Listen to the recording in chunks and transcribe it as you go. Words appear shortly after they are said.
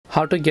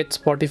How to get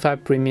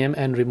Spotify Premium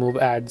and remove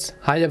ads.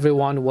 Hi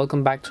everyone,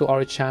 welcome back to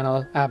our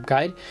channel App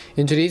Guide.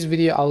 In today's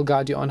video I'll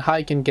guide you on how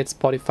you can get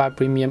Spotify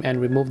Premium and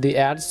remove the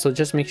ads, so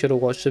just make sure to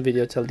watch the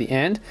video till the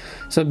end.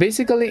 So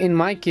basically in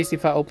my case,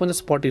 if I open the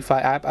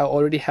Spotify app, I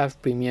already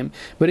have Premium,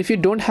 but if you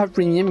don't have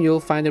Premium,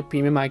 you'll find the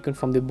Premium icon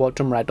from the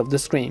bottom right of the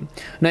screen.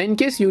 Now in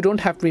case you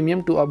don't have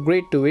Premium, to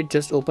upgrade to it,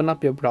 just open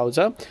up your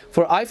browser.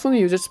 For iPhone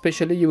users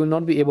especially, you will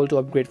not be able to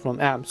upgrade from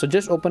app, so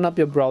just open up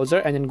your browser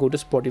and then go to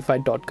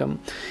spotify.com,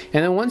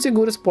 and then once you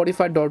go to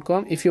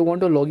spotify.com, if you want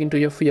to log into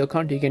your free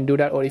account, you can do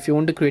that, or if you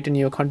want to create a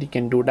new account, you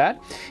can do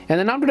that. And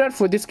then after that,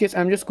 for this case,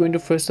 I'm just going to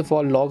first of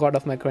all log out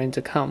of my current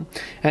account.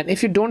 And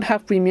if you don't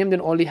have Premium,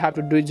 then all you have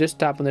to do is just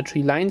tap on the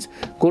three lines,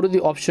 go to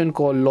the option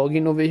called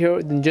login over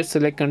here, then just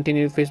select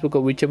continue Facebook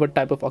or whichever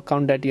type of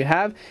account that you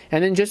have,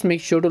 and then just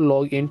make sure to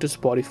log into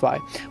Spotify.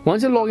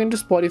 Once you log into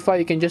Spotify,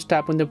 you can just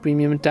tap on the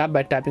Premium tab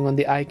by tapping on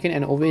the icon,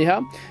 and over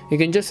here you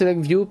can just select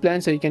view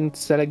plan, so you can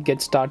select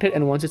get started,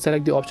 and once you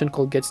select the option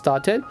called get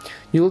started,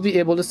 you will be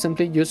able to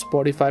simply use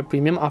Spotify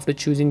Premium after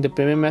choosing the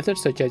payment method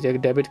such as your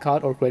debit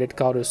card or credit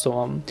card or so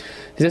on.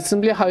 This is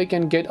simply how you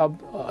can upgrade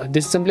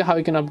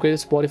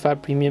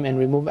Spotify Premium and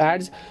remove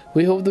ads.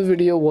 We hope the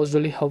video was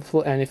really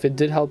helpful, and if it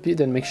did help you,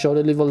 then make sure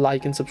to leave a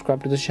like and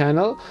subscribe to the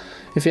channel.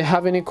 If you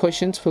have any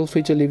questions, feel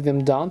free to leave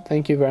them down.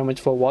 Thank you very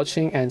much for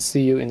watching, and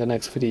see you in the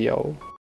next video.